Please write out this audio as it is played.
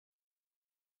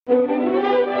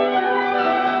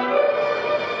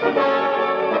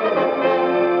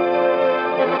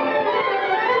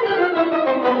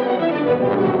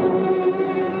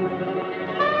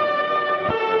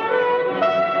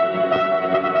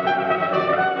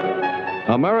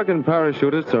American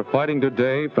parachutists are fighting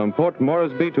today from Port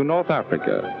Moresby to North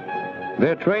Africa.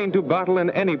 They're trained to battle in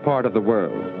any part of the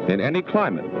world, in any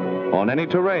climate, on any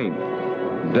terrain,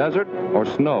 desert or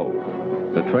snow.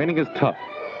 The training is tough.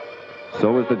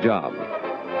 So is the job.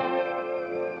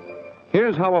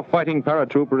 Here's how a fighting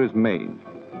paratrooper is made.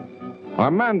 Our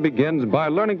man begins by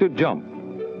learning to jump,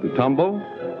 to tumble,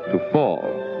 to fall.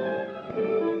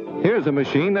 Here's a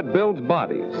machine that builds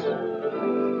bodies.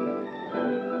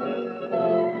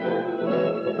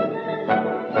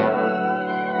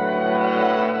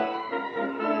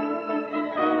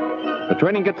 The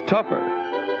training gets tougher.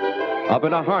 Up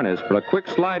in a harness for a quick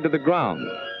slide to the ground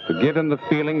to give him the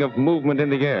feeling of movement in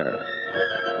the air.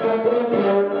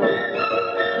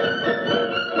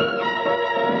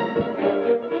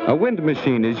 A wind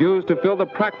machine is used to fill the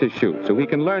practice chute so he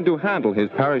can learn to handle his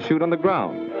parachute on the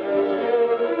ground.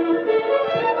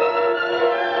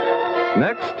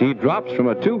 Next, he drops from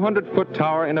a 200-foot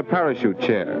tower in a parachute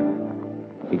chair.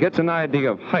 He gets an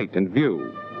idea of height and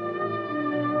view.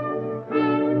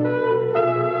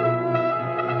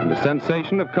 And the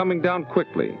sensation of coming down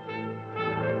quickly.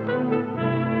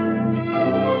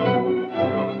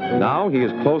 Now he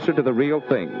is closer to the real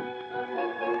thing.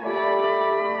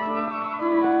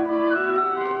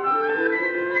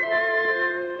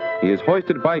 He is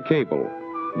hoisted by cable,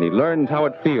 and he learns how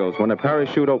it feels when a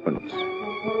parachute opens.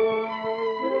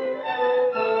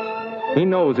 He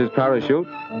knows his parachute.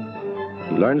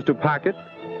 He learns to pack it,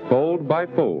 fold by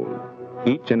fold,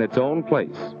 each in its own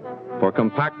place, for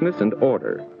compactness and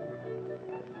order.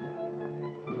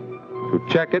 To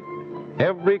check it,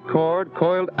 every cord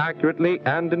coiled accurately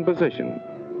and in position.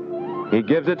 He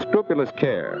gives it scrupulous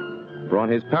care, for on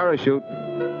his parachute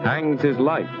hangs his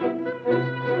life.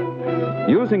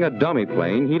 Using a dummy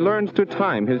plane, he learns to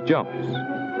time his jumps.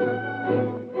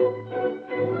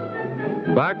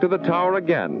 Back to the tower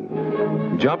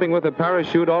again, jumping with the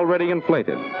parachute already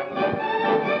inflated.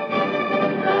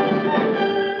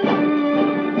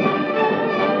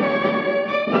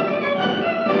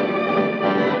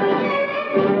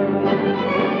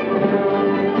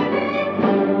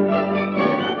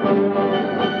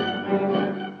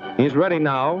 He's ready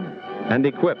now and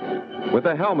equipped with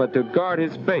a helmet to guard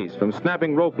his face from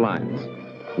snapping rope lines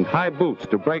and high boots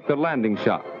to break the landing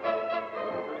shock.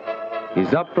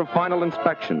 He's up for final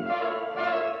inspection.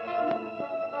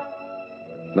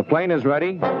 The plane is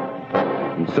ready,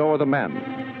 and so are the men.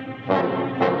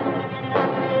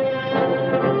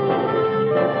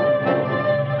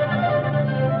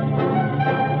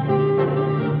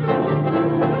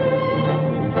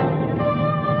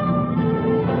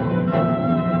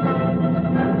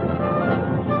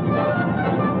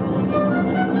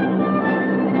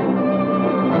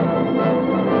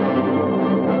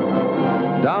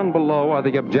 Down below are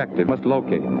the objectives must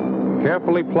locate,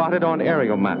 carefully plotted on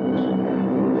aerial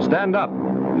maps. Stand up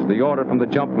is the order from the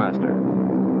jump master.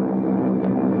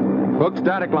 Hook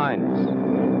static lines.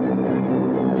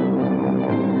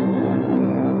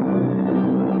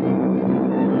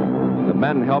 The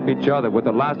men help each other with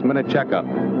the last-minute checkup.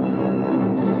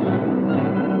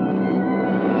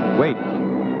 Wait.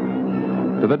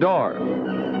 To the door.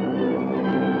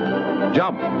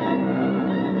 Jump.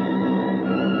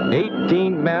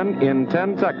 18 men in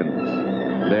 10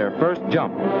 seconds. Their first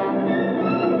jump.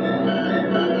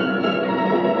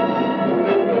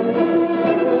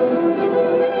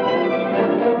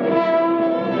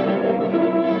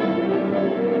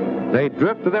 They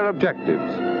drift to their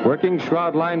objectives, working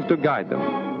shroud lines to guide them.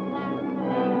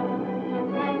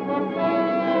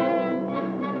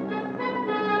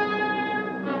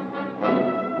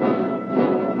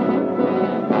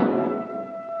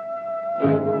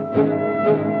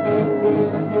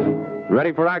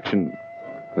 Ready for action,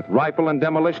 with rifle and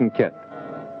demolition kit.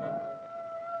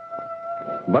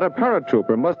 But a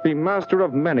paratrooper must be master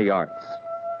of many arts.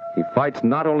 He fights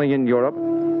not only in Europe,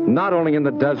 not only in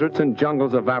the deserts and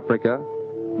jungles of Africa,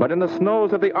 but in the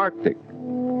snows of the Arctic.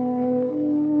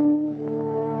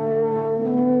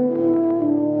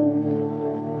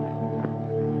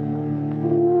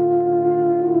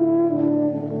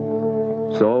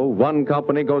 So one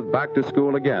company goes back to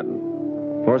school again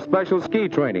for special ski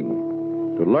training,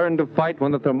 to learn to fight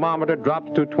when the thermometer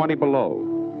drops to 20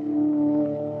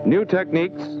 below. New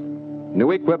techniques,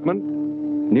 new equipment,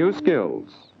 new skills.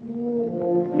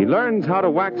 He learns how to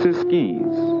wax his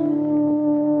skis.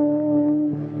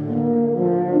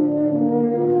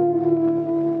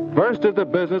 First is the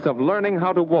business of learning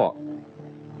how to walk.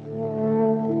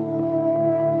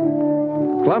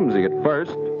 Clumsy at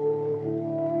first.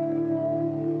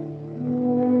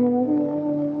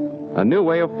 A new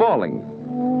way of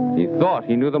falling. He thought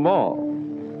he knew them all.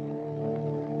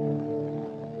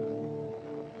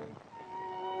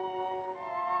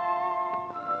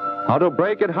 How to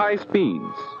brake at high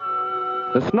speeds.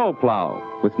 The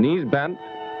snowplow with knees bent,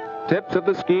 tips of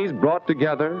the skis brought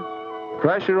together,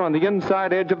 pressure on the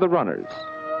inside edge of the runners.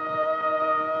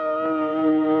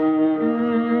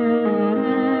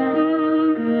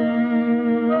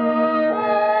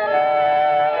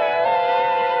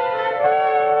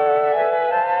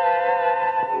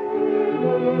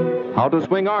 How to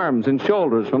swing arms and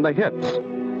shoulders from the hips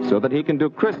so that he can do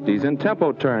Christies and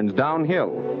tempo turns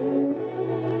downhill.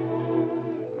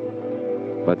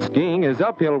 But skiing is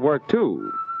uphill work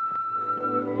too.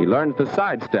 He learns the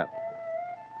sidestep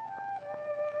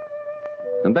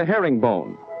and the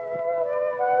herringbone.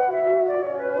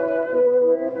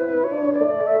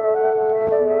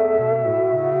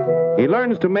 He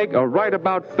learns to make a right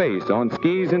about face on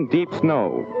skis in deep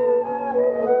snow.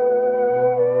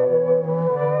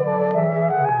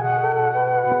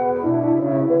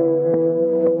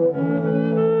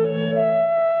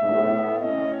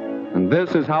 And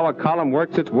this is how a column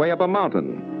works its way up a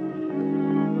mountain.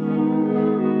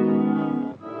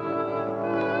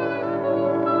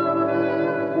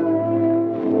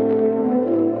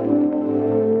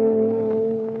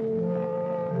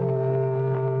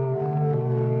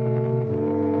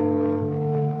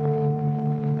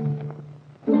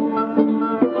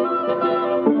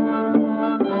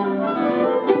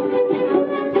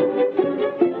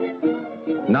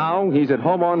 Now he's at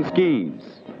home on skis.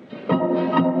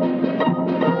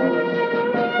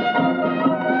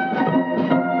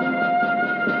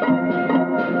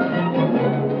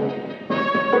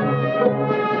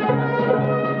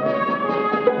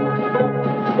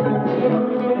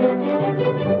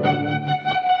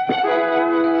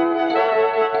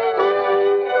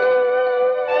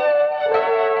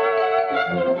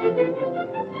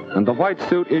 And the white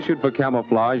suit issued for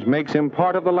camouflage makes him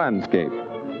part of the landscape.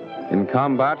 In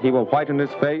combat, he will whiten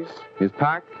his face, his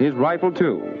pack, his rifle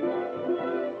too.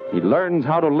 He learns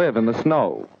how to live in the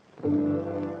snow.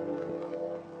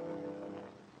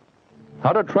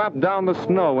 How to trap down the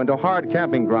snow into hard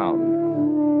camping ground.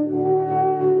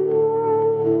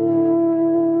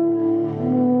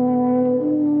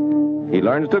 He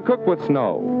learns to cook with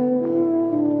snow.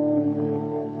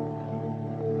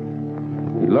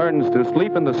 He learns to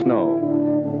sleep in the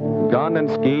snow, gun and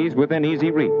skis within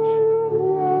easy reach.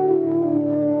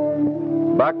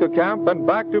 Back to camp and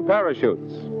back to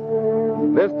parachutes.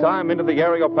 This time into the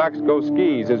aerial packs go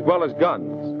skis as well as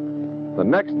guns. The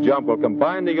next jump will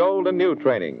combine the old and new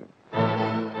training.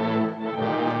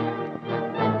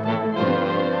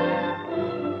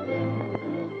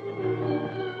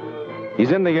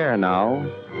 He's in the air now,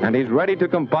 and he's ready to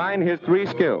combine his three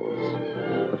skills: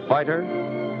 the fighter,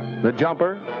 the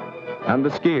jumper, and the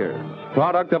skier,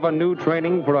 product of a new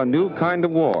training for a new kind of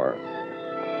war.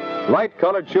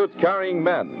 Light-colored chutes carrying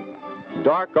men,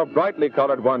 dark or brightly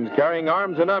colored ones carrying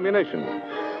arms and ammunition.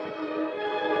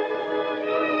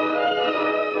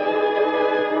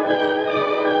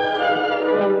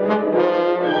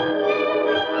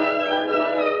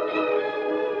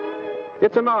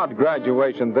 It's an odd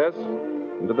graduation, this,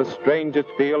 into the strangest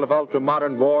field of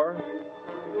ultra-modern war.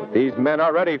 But these men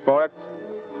are ready for it.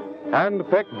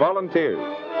 Hand-picked volunteers,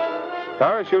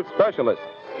 parachute specialists,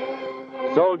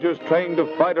 soldiers trained to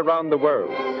fight around the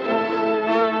world.